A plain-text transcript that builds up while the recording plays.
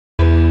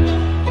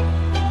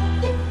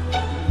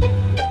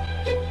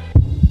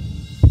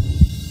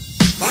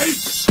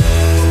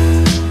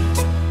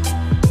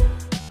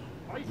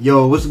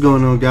Yo, what's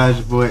going on, guys?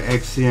 Your boy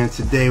X here, and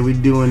today we're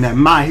doing that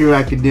My Hero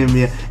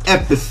Academia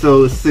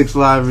episode 6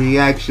 live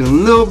reaction. A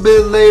little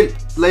bit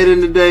later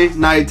in the day,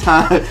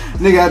 nighttime.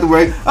 Nigga had to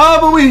work. Oh,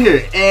 but we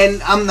here,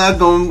 and I'm not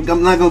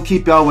gonna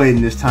keep y'all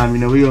waiting this time.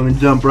 You know, we gonna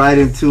jump right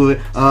into it.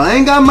 I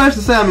ain't got much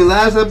to say. I mean,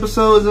 last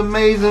episode was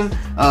amazing.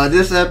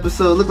 This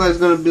episode looks like it's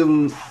gonna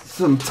be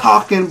some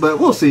talking, but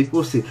we'll see.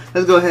 We'll see.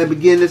 Let's go ahead and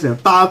begin this in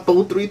 5,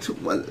 4, 3, 2,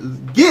 1.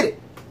 Let's get it.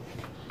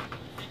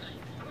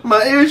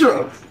 My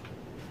eardrums.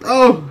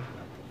 Oh.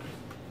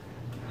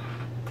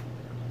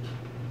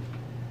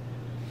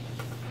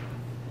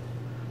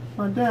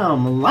 My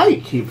damn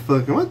light keep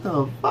flicking. What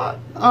the fuck?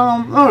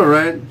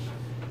 Alright.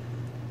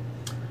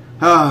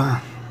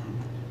 I'm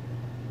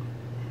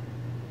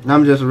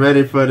just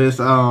ready for this,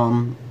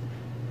 I'm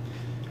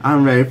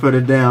ready for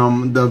the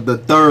damn, the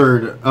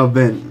third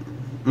event.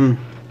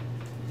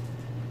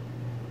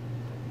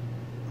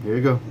 Here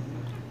we go.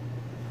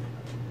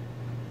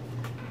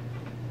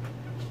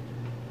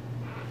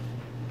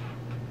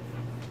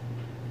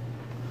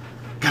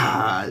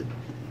 God,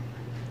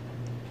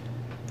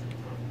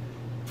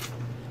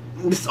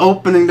 this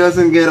opening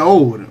doesn't get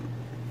old.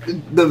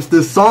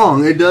 The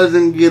song, it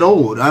doesn't get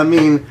old. I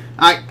mean,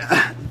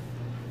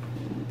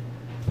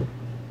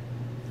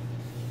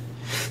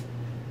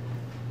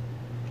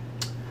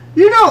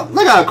 you know,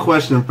 I got a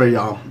question for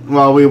y'all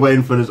while we're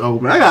waiting for this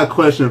opening. I got a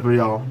question for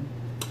y'all.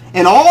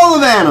 In all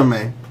of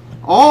anime,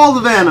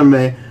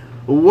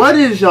 what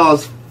is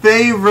y'all's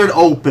favorite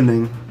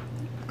opening?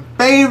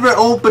 Favorite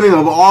opening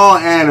of all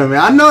anime?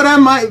 I know that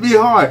might be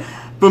hard.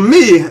 For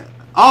me,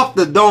 off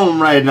the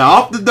dome right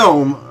now,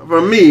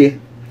 for me,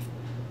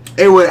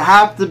 it would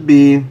have to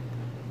be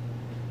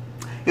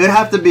Yu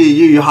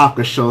Yu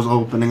Hakusho's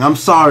opening. I'm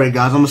sorry,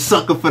 guys. I'm a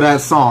sucker for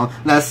that song.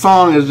 That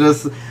song is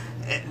just,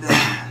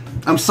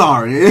 I'm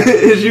sorry.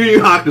 It's Yu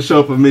Yu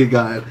Hakusho for me,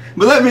 guys.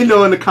 But let me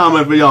know in the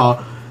comment for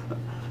y'all.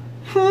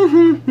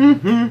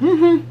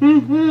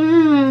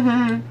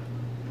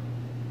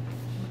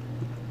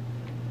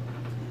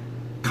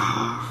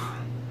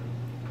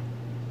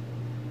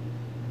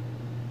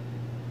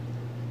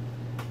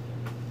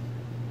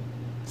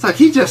 It's like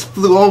he just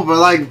flew over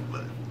like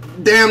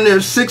damn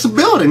near 6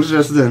 buildings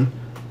just then.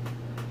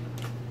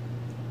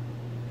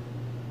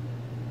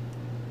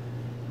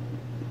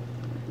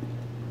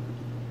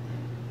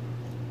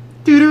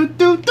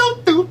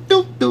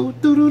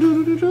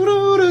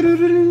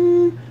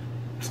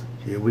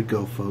 Here we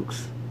go,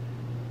 folks.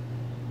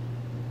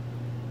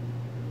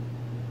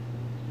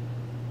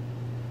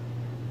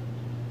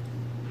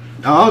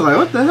 Oh, I was like,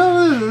 what the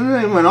hell is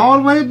this? It went all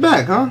the way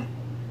back, huh?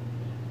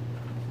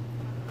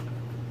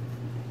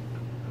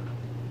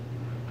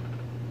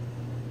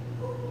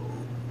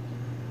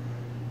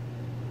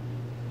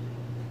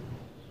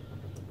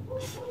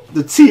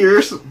 The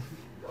tears.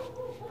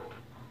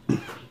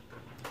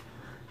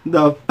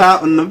 The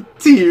fountain of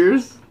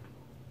tears.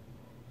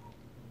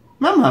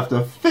 I'm gonna have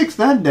to fix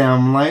that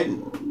damn light.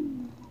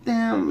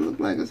 Damn,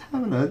 look like it's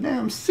having a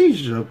damn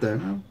seizure up there,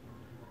 huh?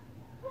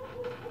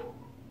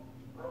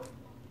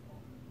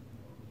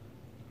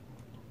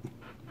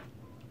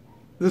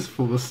 This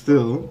fool is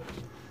still.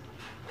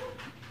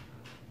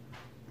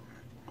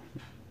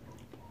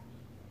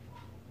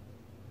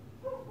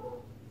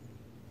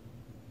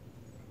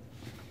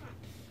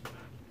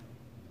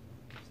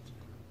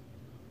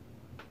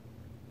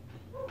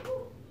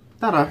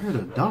 Thought I heard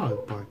a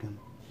dog barking.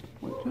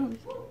 What is it?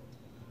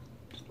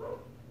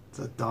 It's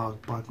a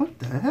dog bark. What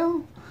the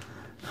hell?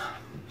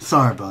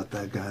 Sorry about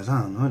that, guys.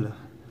 I don't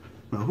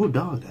know who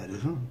dog that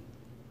is, huh?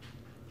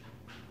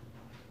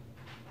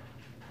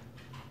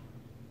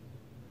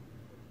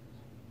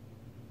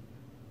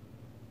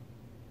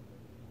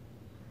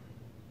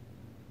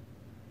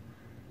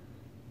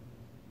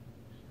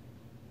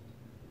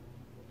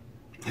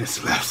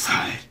 His left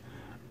side.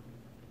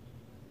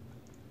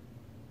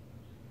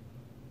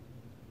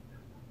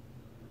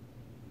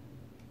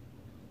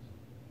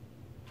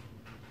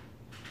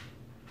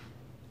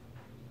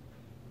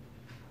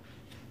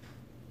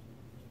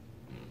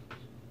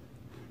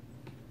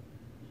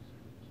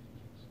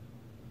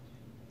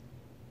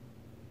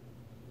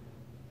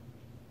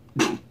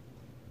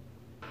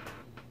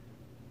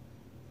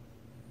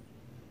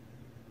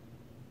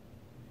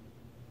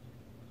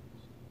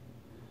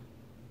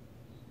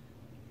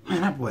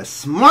 Man, that boy's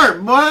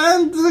smart,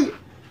 boy.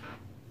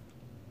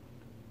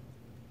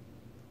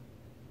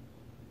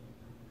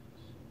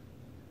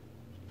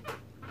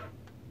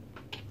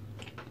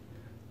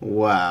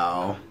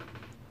 Wow.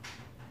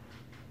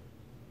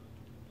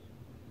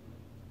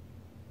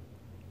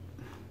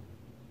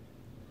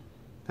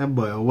 That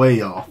boy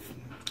way off.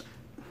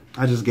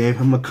 I just gave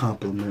him a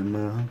compliment,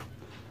 man.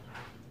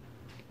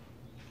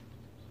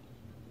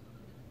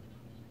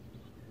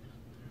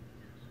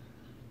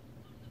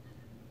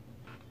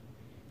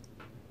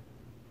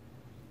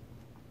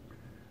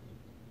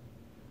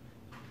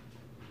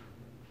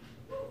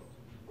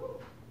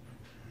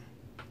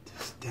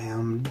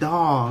 Damn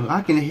dog.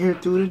 I can hear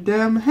through the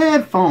damn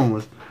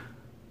headphones.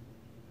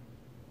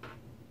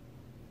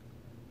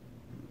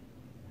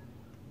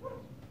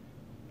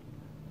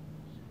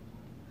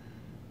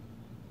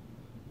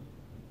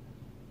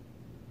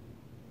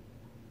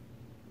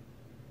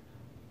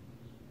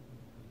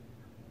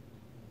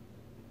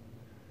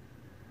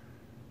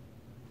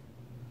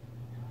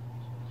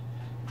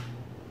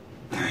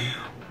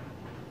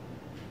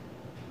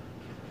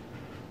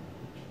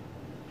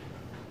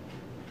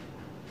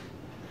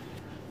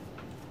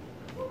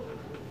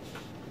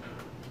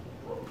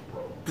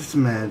 This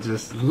man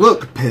just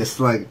look pissed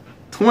like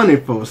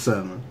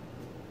 24/7.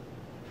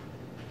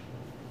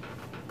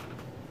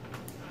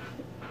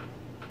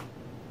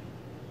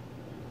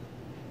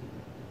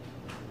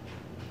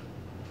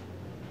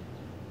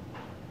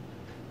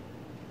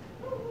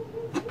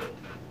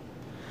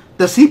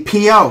 Does he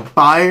pee out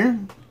fire?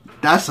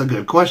 That's a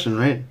good question,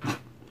 right?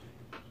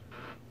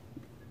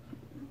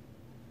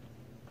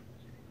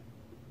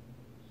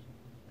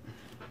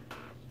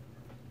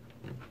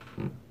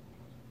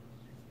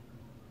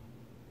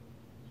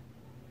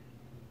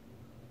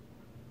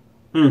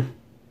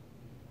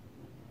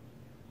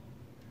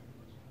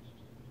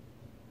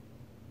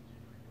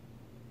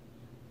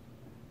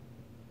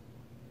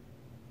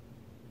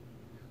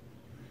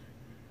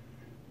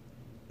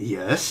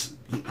 Yes.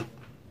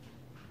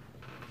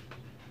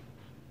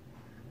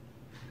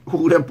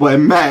 Ooh, that boy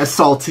mad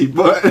salty,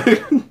 boy.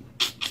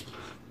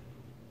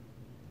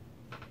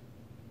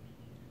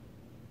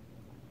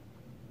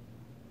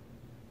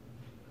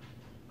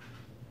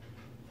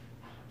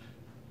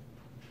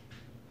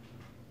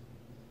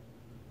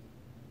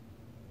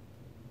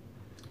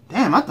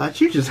 Damn, I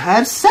thought you just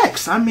had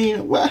sex. I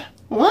mean, what?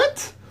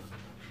 What?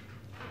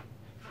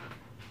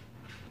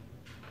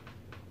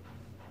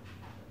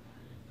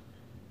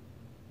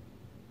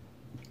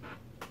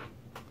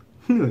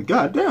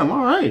 God damn,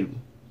 all right.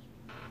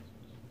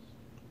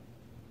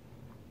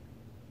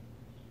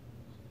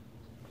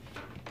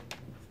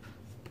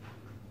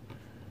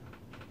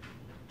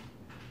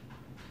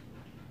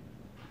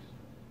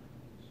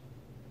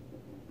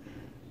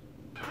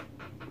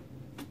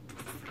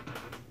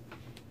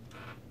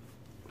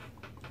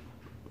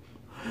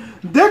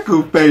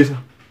 Deku face.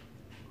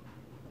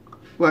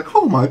 Like,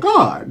 oh my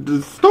god,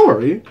 the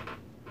story.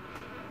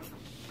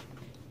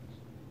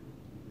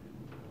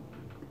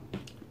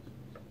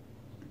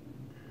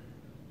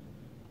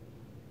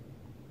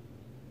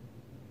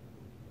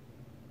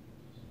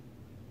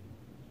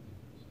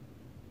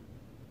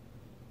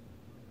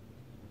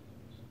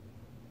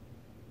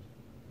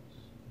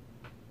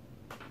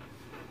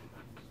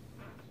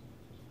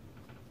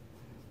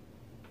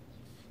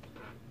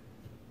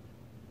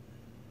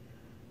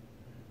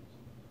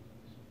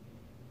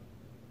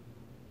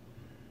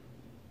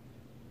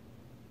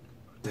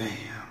 Damn.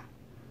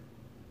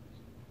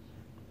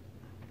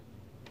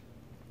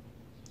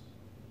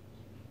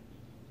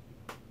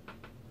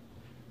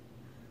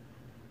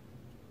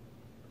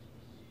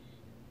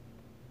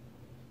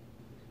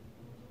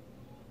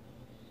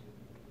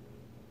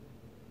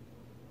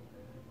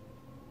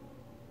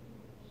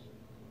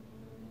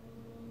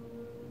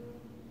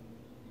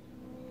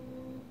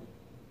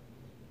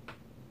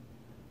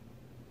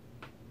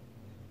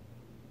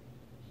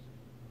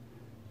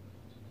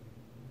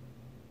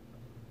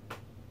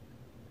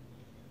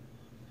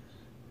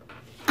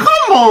 Come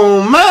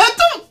on, man.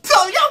 Don't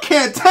tell, y'all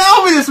can't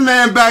tell me this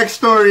man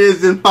backstory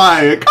is in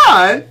fire.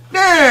 God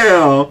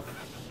damn.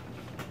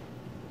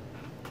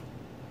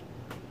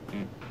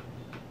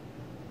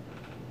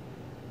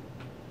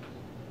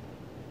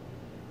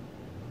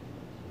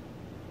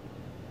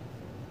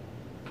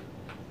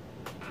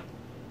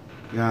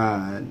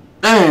 God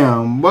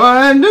damn,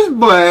 boy. This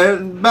boy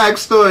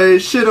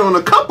backstory shit on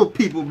a couple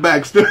people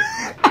backstory.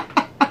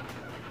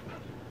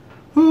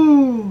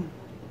 Ooh.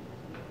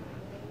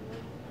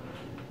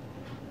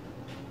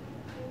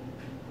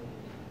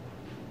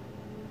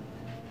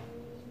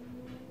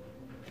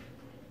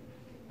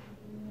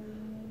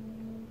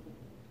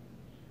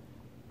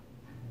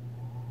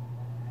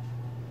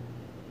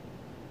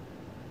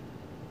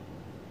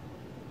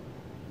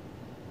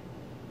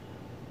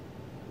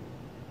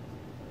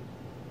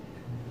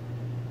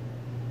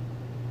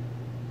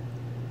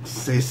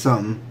 Say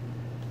something.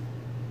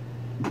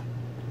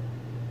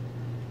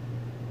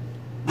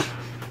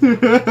 There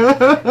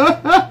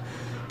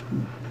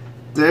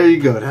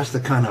you go. That's the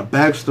kind of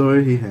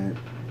backstory he had.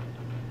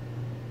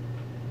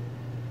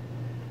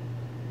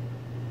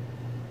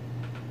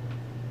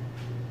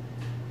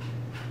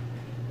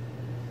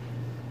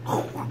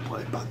 Oh, my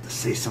boy about to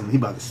say something. He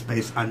about to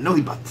space. I know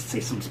he about to say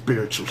some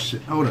spiritual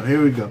shit. Hold on.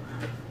 Here we go.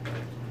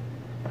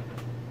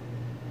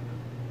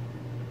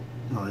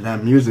 Oh,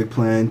 that music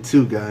playing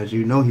too, guys.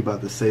 You know he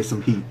about to say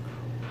some heat.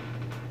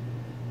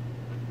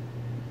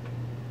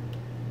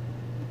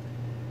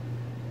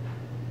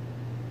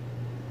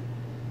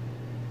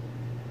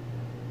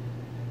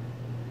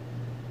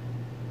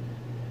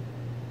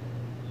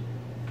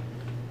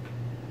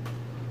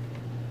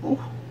 Oh,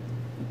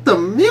 the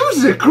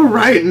music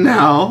right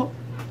now.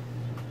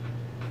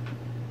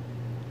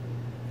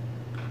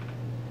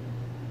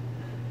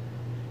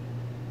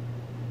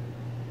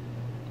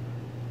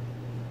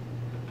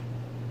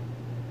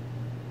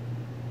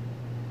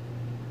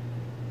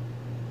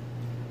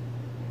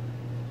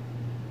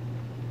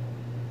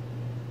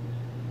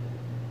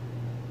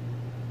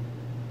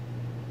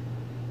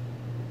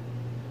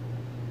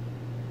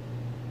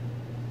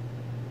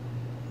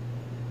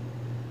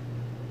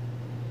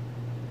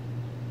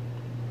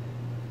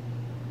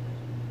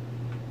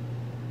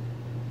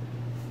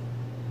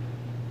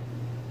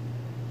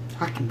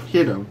 I can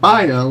hear the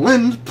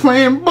violins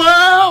playing.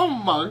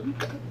 Oh my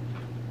God.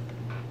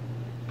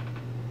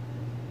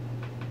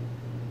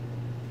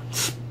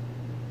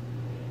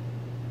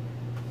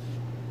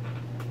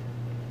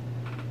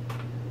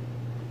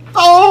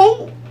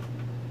 Oh!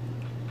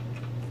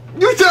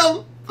 You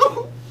tell.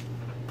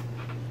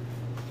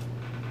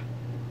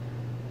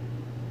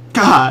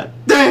 God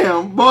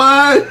damn,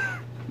 boy!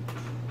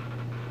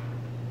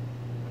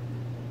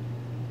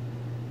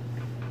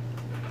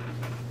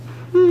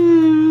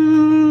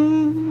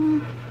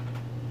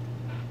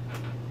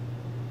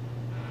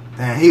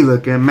 And he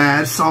looking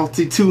mad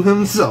salty to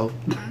himself.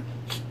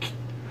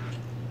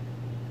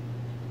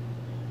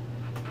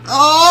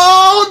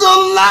 Oh, the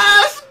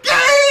last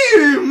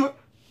game!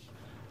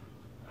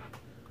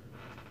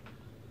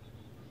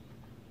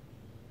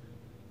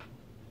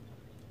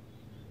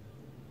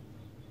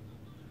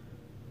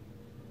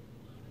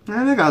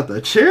 Man, they got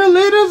the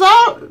cheerleaders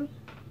out.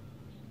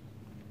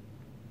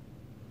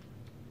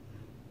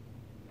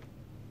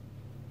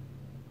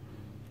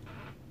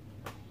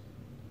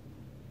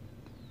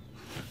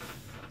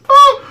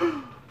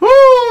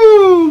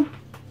 Woo!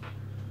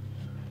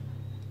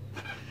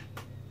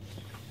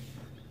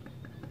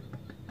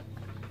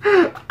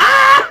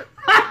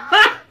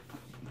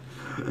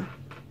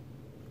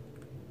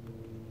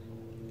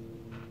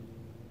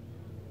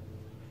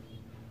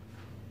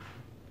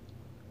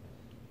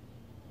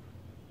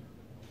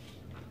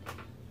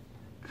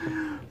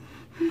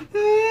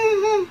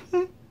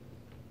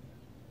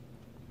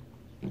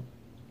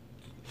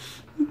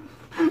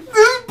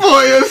 This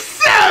boy is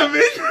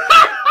savage.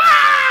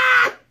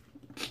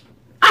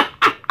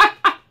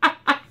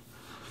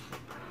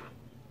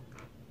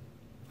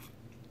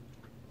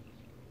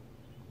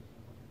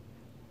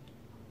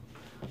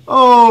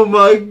 Oh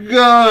my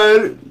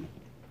God.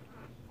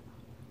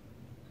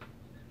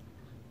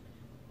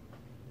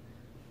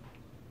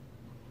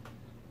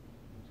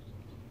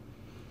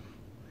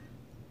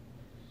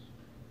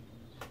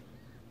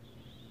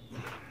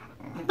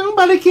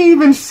 Nobody can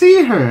even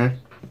see her.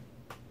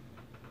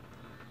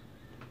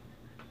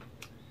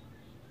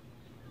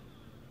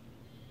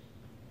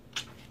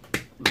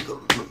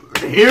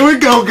 Here we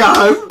go,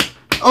 guys.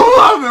 Oh,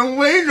 I've been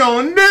waiting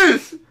on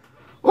this.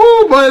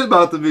 Oh, boy, it's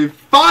about to be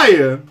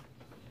fire.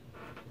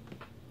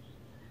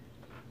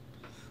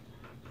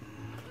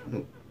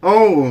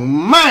 Oh,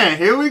 man,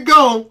 here we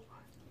go.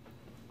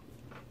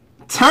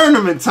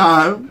 Tournament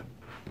time.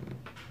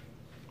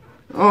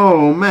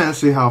 Oh, man,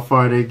 see how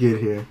far they get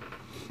here.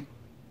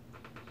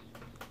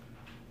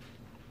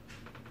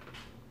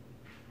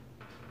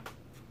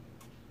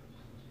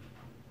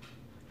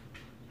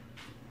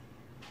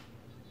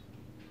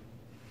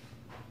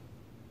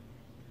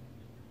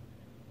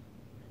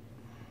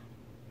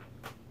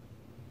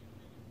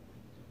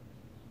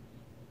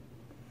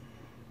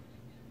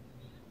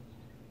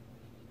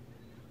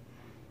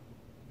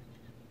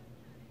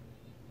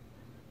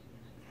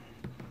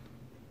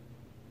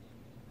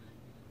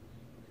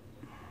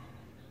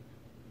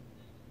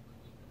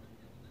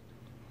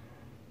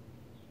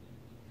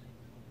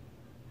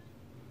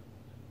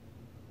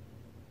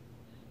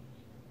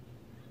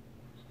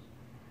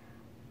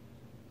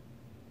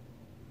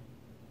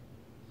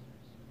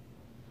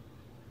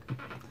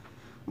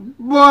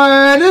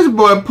 Boy, this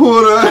boy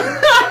pulled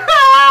a...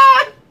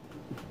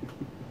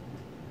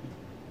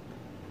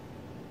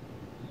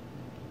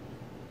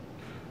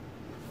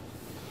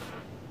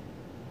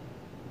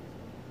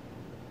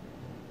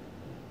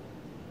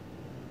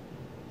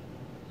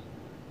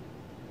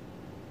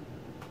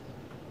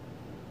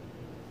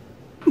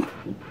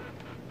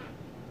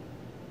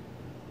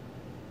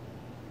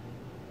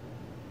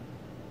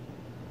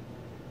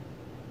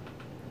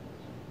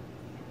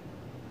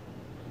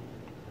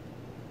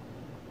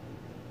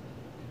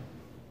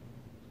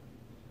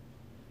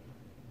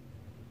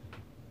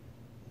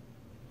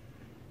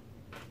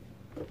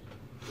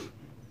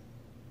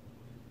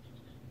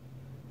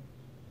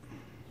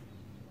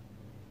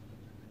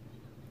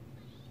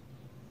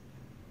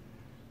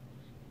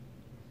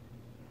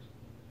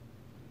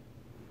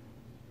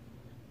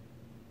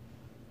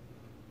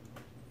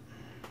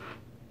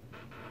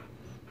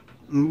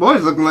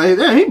 Boy's looking like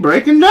that. He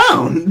breaking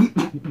down.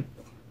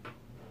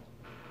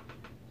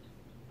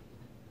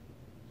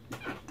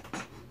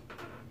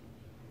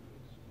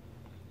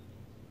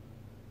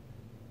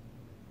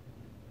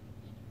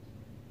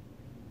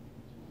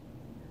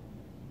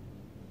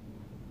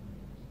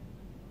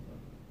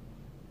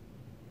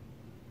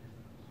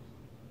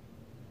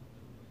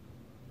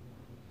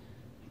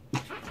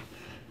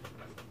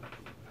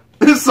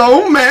 It's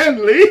so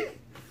manly.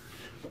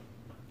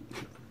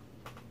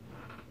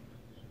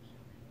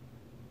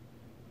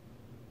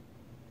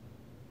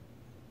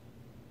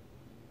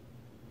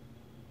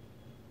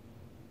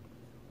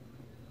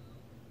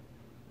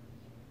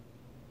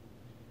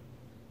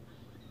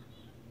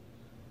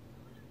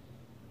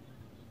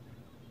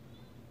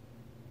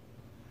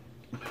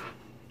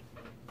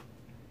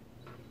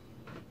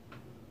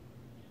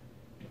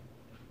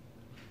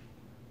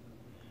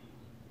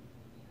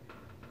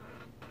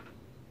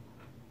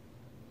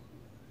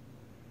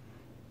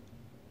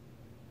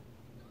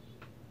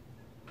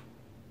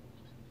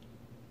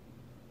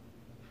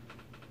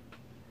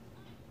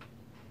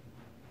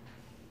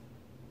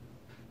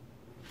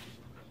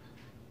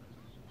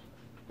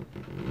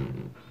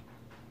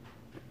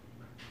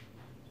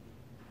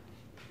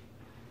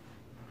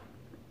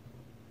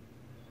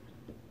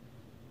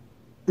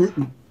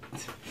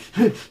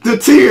 The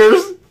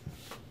tears.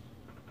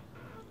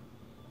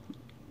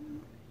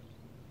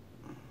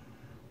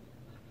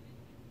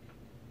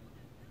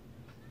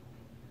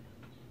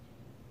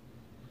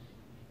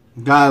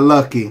 Got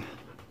lucky.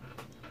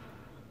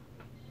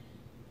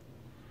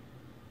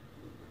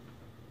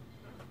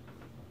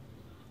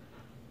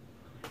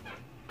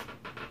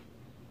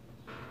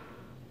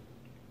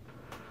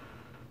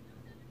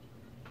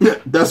 Yeah,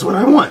 that's what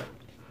I want.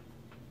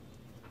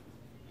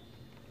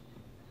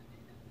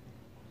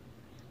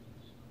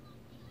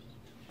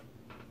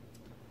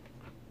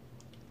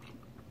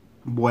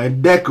 Boy,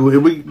 Deku, here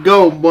we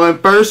go, boy.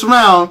 First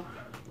round.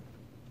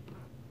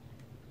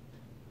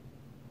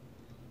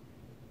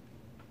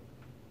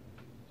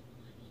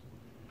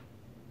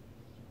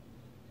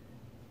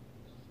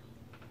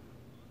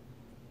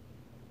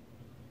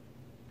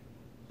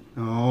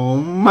 Oh,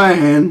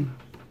 man.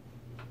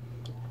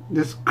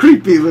 This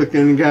creepy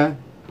looking guy.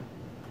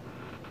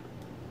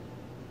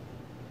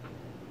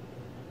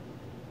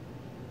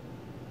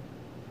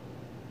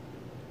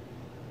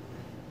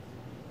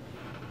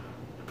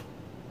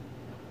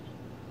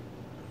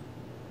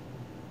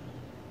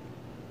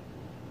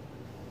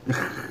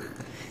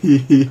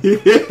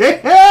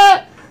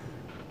 Yeah.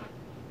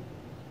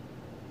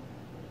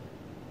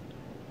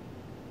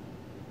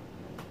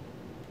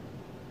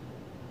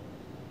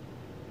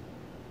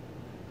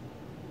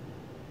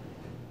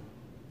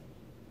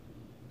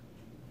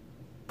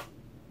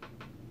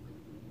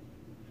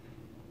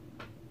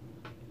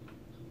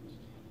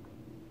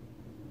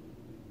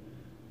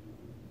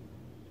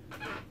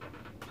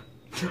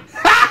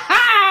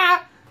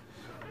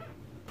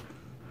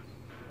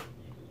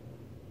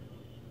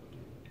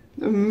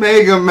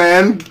 Mega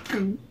Man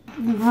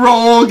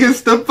roll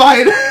against the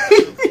fight.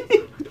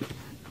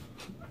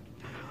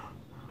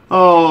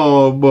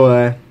 Oh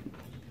boy.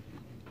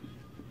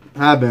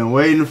 I've been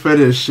waiting for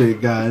this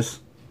shit, guys.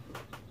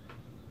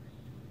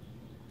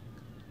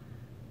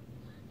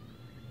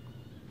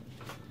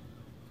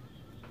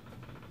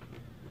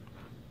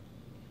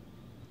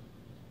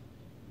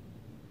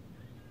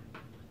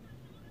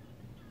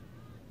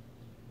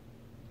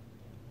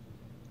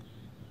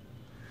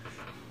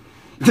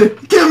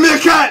 Give me a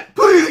cat!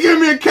 Please give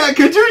me a cat!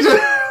 Could you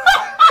just...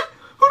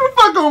 Who the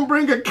fuck gonna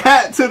bring a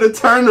cat to the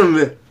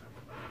tournament?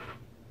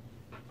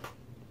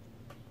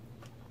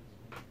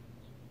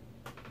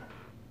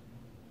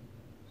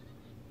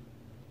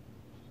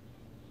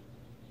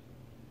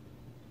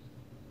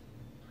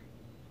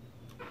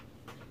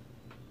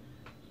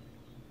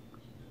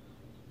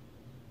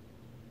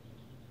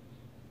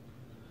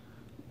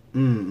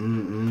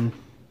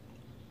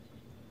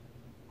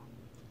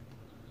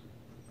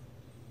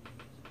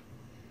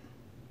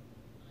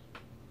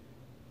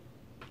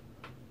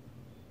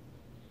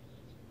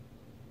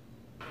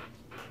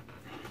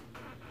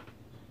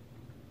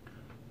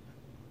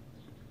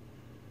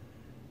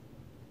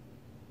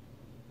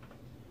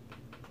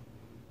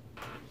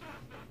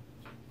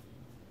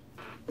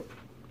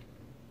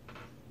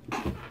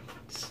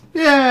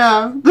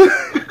 Yeah.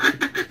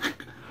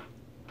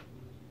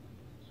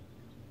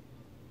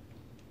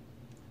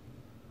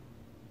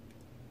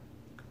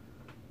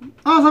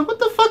 I was like, what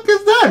the fuck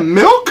is that?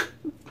 Milk?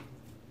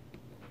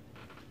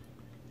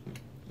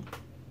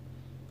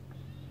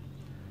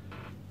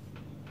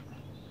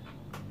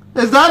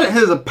 Is that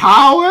his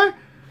power?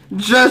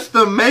 Just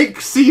to make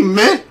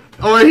cement?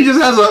 Or he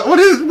just has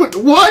a...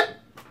 What?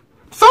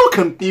 So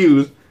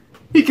confused.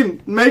 He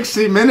can make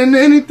cement into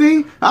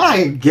anything?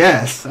 I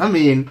guess. I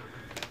mean...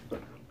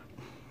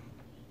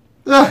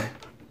 Ugh.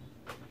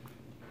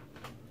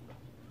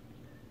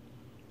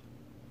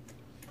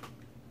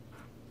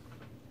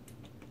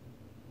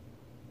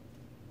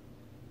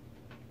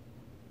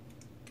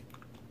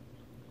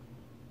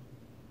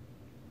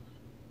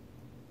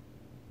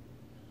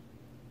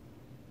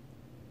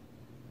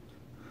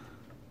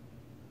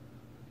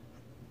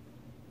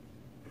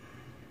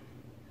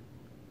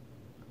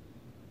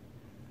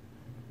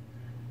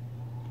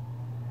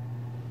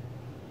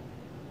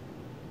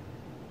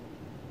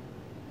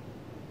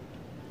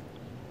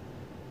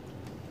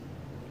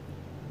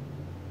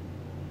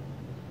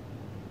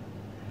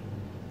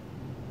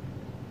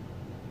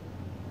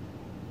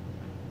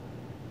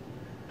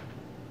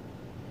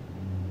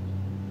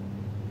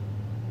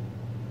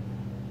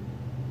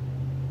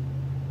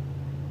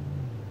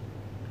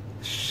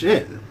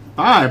 Shit,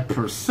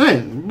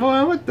 5%?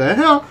 Boy, what the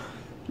hell?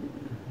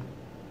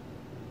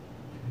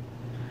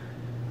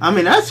 I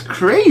mean, that's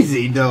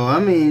crazy, though. I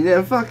mean,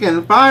 that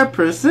fucking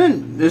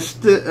 5% is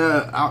still,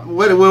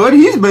 what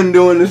he's been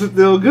doing is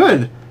still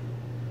good.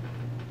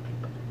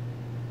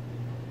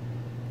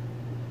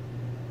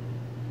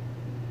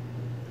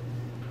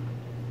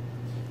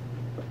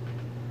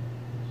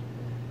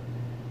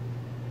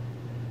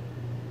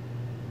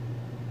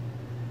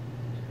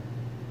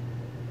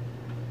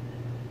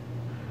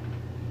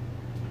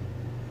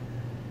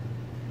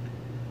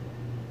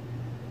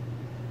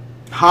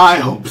 High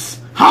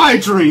hopes, high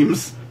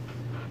dreams.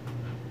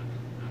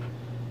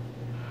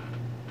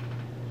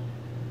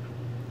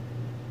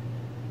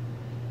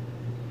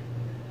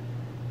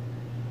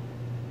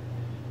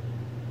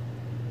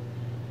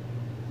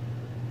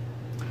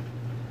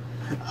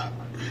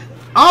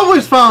 I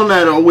always found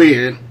that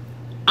weird.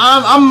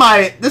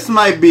 This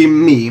might be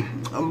me,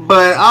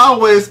 but I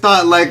always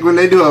thought like when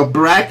they do a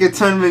bracket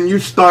tournament, you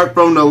start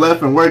from the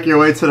left and work your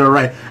way to the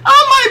right.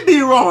 I might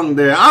be wrong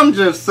there. I'm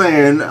just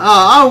saying.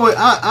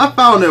 I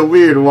found it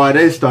weird why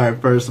they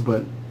start first,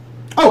 but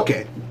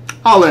okay,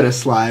 I'll let it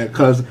slide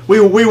because we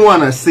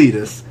want to see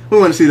this. We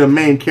want to see the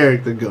main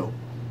character go.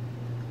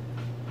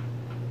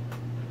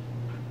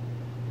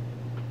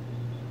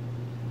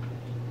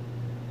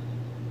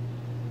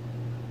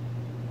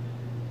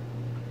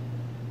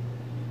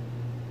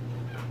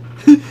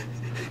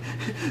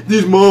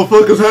 These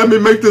motherfuckers had me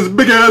make this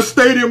big ass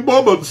stadium,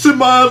 boy, but sit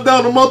my ass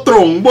down on my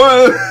throne,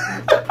 boy.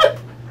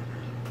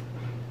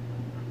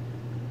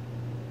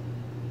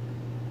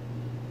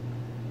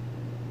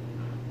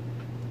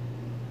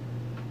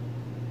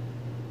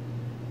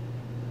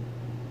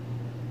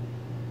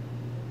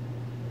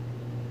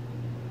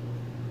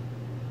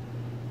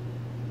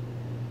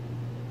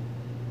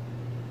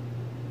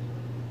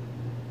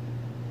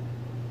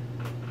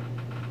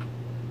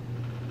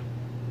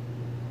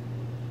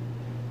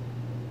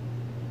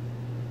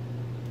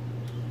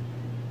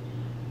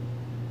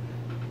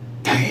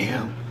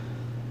 Damn.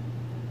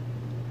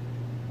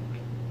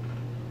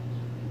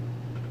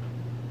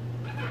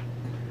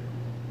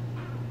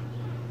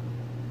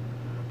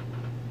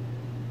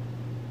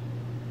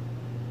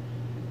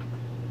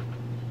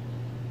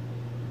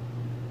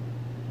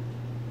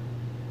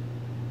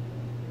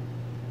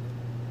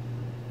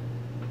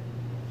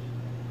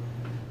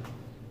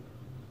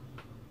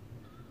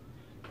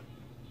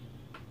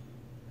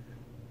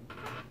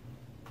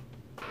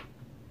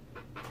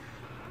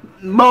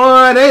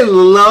 Boy, they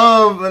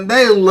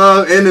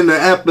love ending the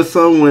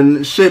episode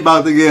when shit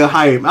about to get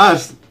hype.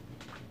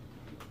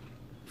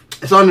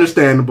 It's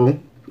understandable.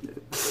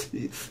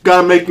 It's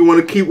gotta make you want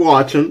to keep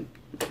watching.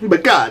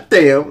 But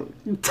goddamn,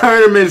 the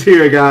tournament's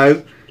here,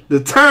 guys.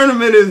 The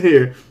tournament is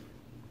here.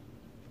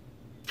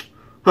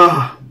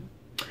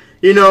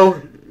 You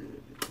know,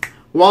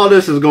 while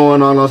this is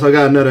going on, also I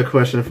got another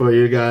question for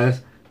you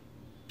guys.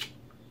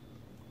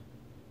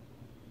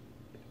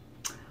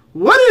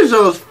 What is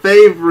your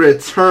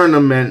favorite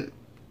tournament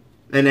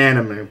in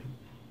anime?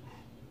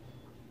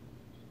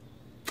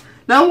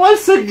 Now,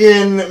 once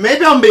again,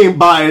 maybe I'm being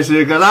biased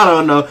here because I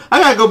don't know. I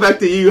gotta go back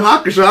to Yu Yu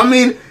Hakusho. I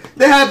mean,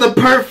 they had the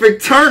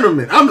perfect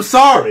tournament. I'm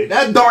sorry.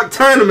 That dark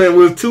tournament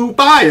was too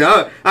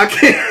fire. I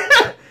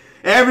can't.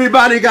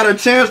 Everybody got a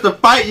chance to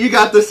fight. You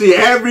got to see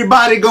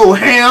everybody go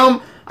ham.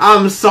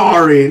 I'm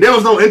sorry. There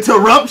was no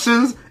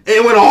interruptions.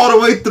 It went all the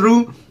way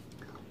through.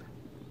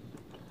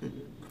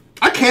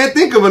 I can't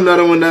think of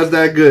another one that's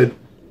that good.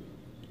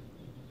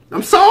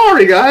 I'm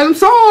sorry, guys. I'm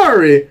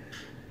sorry.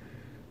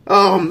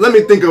 Let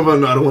me think of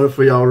another one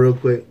for y'all real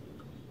quick.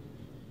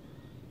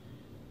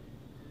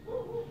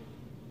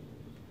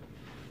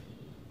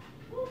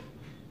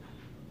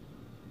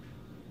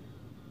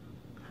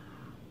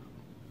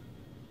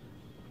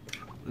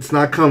 It's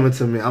not coming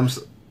to me.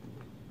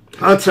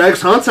 Hunter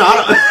x Hunter.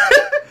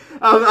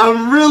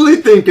 I'm really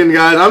thinking,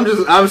 guys.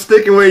 I'm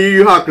sticking with Yu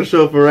Yu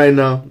Hakusho for right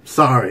now.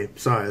 Sorry.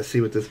 Let's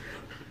see what this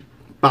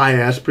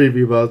bias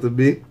preview about to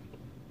be.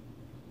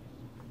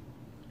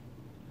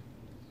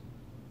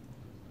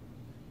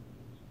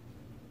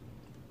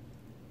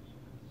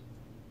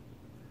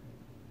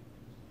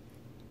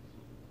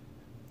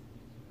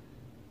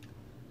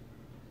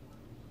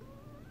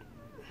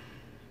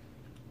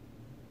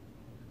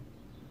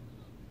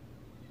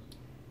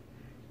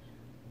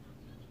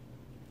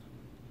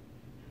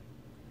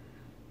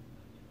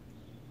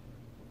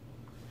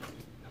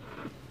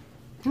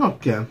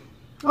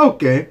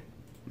 Okay.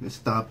 Let's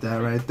stop that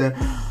right there.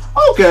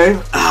 Okay.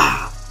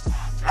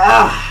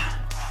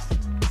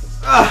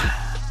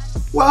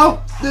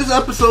 Well, this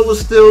episode was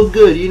still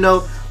good. You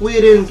know, we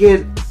didn't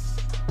get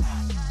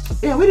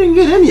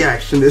any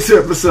action this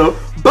episode.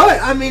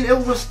 But, I mean, it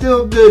was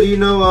still good. You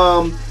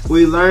know,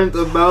 we learned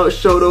about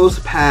Shoto's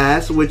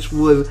past, which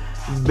was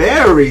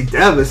very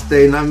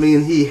devastating. I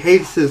mean, he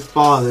hates his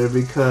father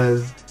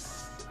because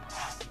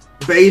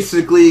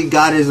basically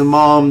got his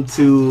mom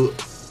to...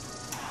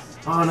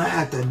 Oh, and I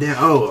had that damn...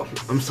 Oh,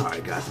 I'm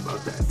sorry, guys, about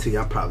that, too.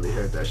 Y'all probably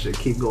heard that shit.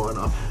 Keep going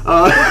on.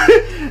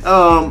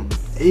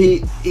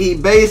 He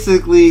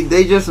basically...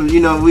 They just, you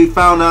know, we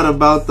found out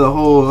about the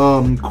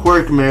whole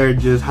quirk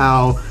marriages,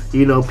 how,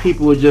 you know,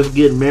 people would just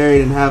get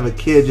married and have a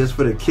kid just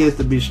for the kid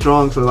to be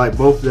strong, so, like,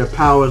 both of their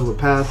powers would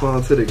pass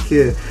on to the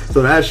kid.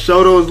 So that's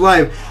Shoto's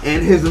life.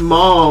 And his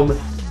mom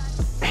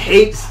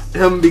hates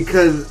him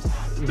because...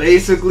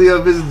 basically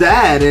of his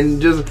dad, and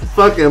just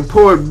fucking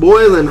poured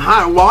boiling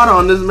hot water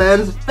on this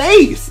man's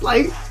face,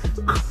 like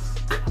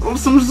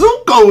some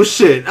Zuko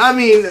shit. I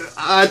mean,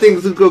 I think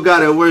Zuko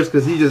got it worse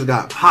because he just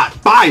got hot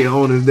fire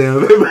on his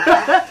damn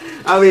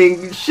I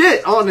mean,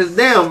 shit on his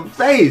damn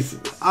face.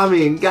 I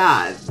mean,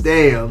 god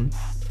damn.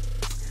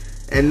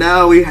 And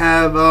now we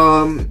have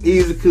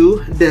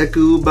Izuku,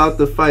 Deku, about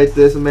to fight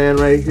this man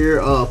right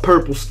here,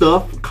 purple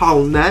stuff,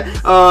 call him that.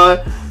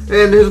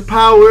 And his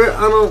power,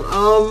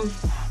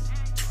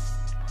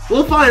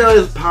 we'll find out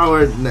his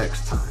power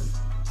next time.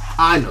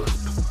 I know his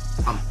power.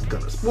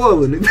 gonna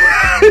spoil anything.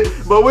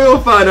 But we'll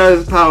find out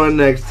his power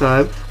next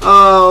time.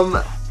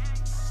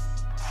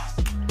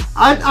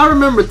 I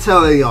remember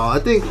telling y'all, I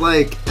think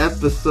like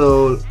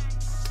episode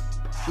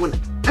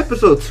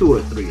 2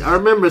 or 3, I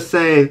remember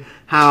saying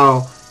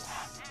how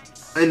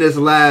in this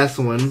last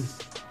one,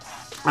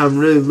 I'm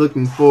really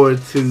looking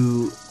forward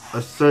to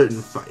a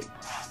certain fight.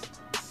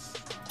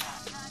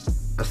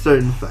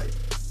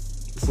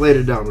 It's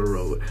later down the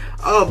road.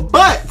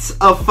 But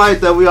a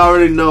fight that we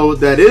already know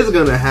that is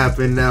gonna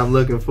happen now I'm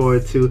looking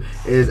forward to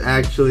is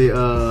actually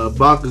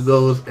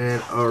Bakugo's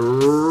and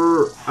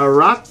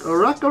Araka,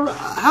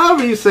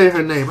 however you say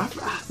her name.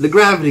 The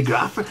Gravity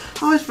Girl. I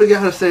always forget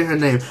how to say her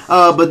name.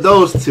 But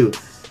those two.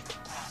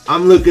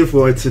 I'm looking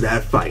forward to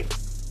that fight.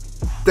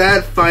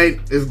 That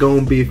fight is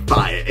gonna be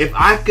fire. If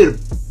I could...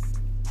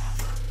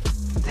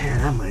 Damn,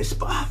 that might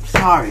spot. I'm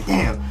sorry,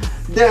 damn.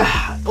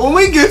 When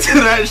we get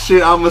to that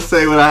shit, I'm gonna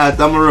say what I had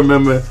to. I'm gonna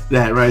remember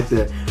that right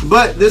there.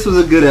 But this was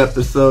a good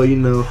episode, you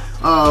know.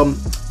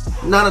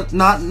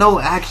 No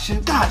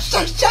action. God,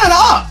 shut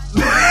up!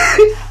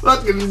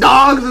 Fucking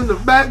dogs in the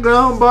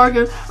background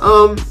barking.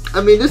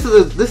 I mean, this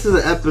is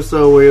an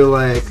episode where you're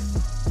like,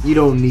 you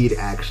don't need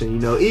action, you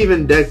know.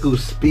 Even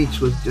Deku's speech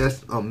was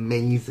just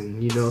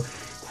amazing, you know.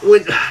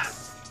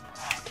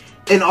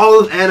 In all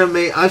of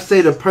anime, I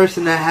say the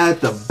person that had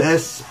the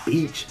best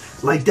speech,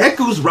 like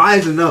Deku's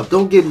rising up.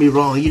 Don't get me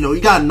wrong, you know,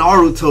 you got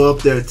Naruto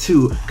up there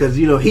too, because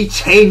you know he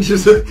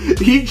changes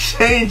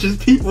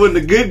people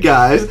into good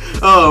guys.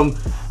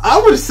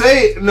 I would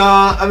say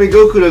I mean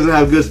Goku doesn't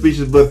have good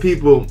speeches, but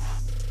people.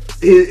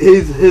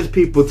 His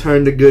people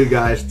turn to good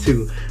guys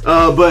too.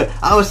 But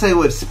I would say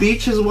what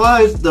speeches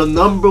wise, the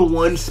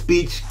 #1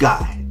 speech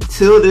guy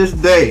till this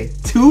day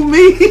to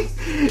me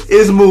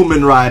is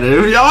Moomin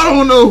Rider. If y'all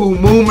don't know who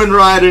Moomin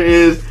Rider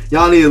is,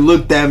 y'all need to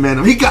look that man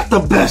up. He got the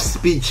best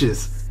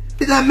speeches.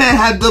 That man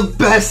had the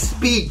best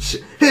speech.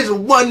 His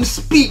one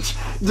speech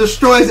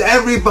destroys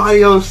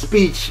everybody else's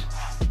speech.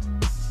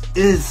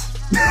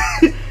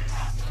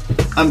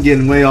 I'm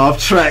getting way off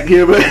track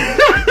here, but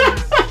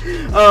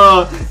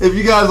if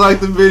you guys like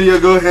the video,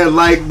 go ahead,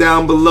 like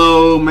down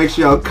below. Make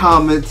sure y'all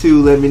comment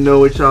too. Let me know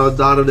what y'all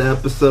thought of the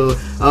episode.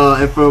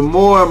 And for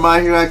more My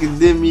Hero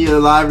Academia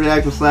live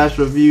reaction /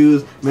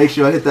 reviews, make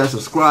sure y'all hit that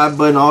subscribe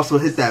button. Also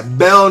hit that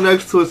bell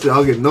next to it so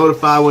y'all get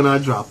notified when I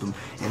drop them.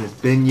 And it's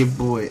been your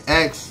boy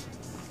X,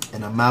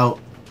 and I'm out.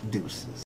 Deuces.